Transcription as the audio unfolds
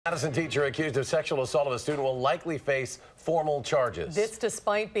Madison teacher accused of sexual assault of a student will likely face formal charges. This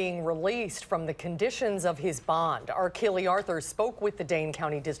despite being released from the conditions of his bond. Our Keely Arthur spoke with the Dane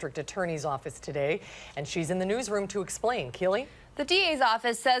County District Attorney's office today, and she's in the newsroom to explain. Keely? The DA's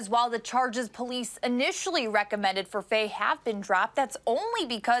office says while the charges police initially recommended for Faye have been dropped, that's only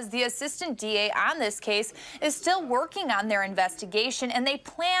because the assistant DA on this case is still working on their investigation, and they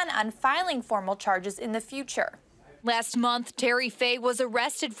plan on filing formal charges in the future. Last month, Terry Faye was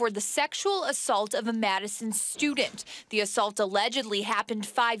arrested for the sexual assault of a Madison student. The assault allegedly happened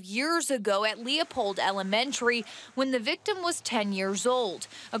 5 years ago at Leopold Elementary when the victim was 10 years old.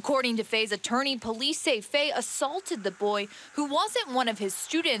 According to Faye's attorney, police say Faye assaulted the boy who wasn't one of his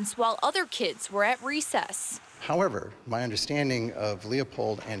students while other kids were at recess. However, my understanding of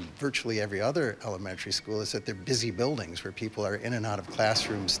Leopold and virtually every other elementary school is that they're busy buildings where people are in and out of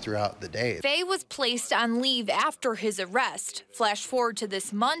classrooms throughout the day. Faye was placed on leave after his arrest. Flash forward to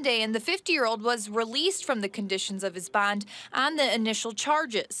this Monday, and the 50-year-old was released from the conditions of his bond on the initial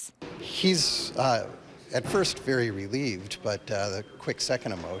charges. He's at first very relieved, but the quick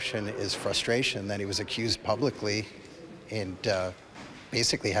second emotion is frustration that he was accused publicly and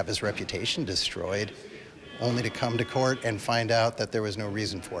basically have his reputation destroyed, only to come to court and find out that there was no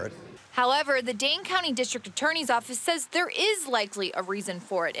reason for it. However, the Dane County District Attorney's Office says there is likely a reason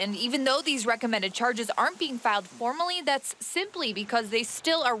for it. And even though these recommended charges aren't being filed formally, that's simply because they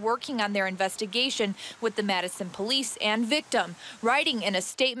still are working on their investigation with the Madison police and victim. Writing in a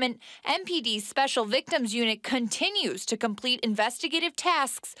statement, MPD's Special Victims Unit continues to complete investigative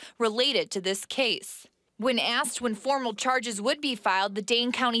tasks related to this case. When asked when formal charges would be filed, the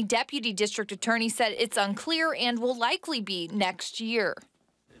Dane County Deputy District Attorney said it's unclear and will likely be next year.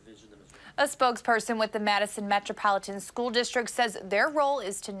 A spokesperson with the Madison Metropolitan School District says their role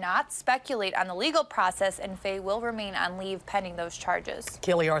is to not speculate on the legal process, and Faye will remain on leave pending those charges.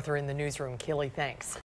 Keely Arthur in the newsroom. Keely, thanks.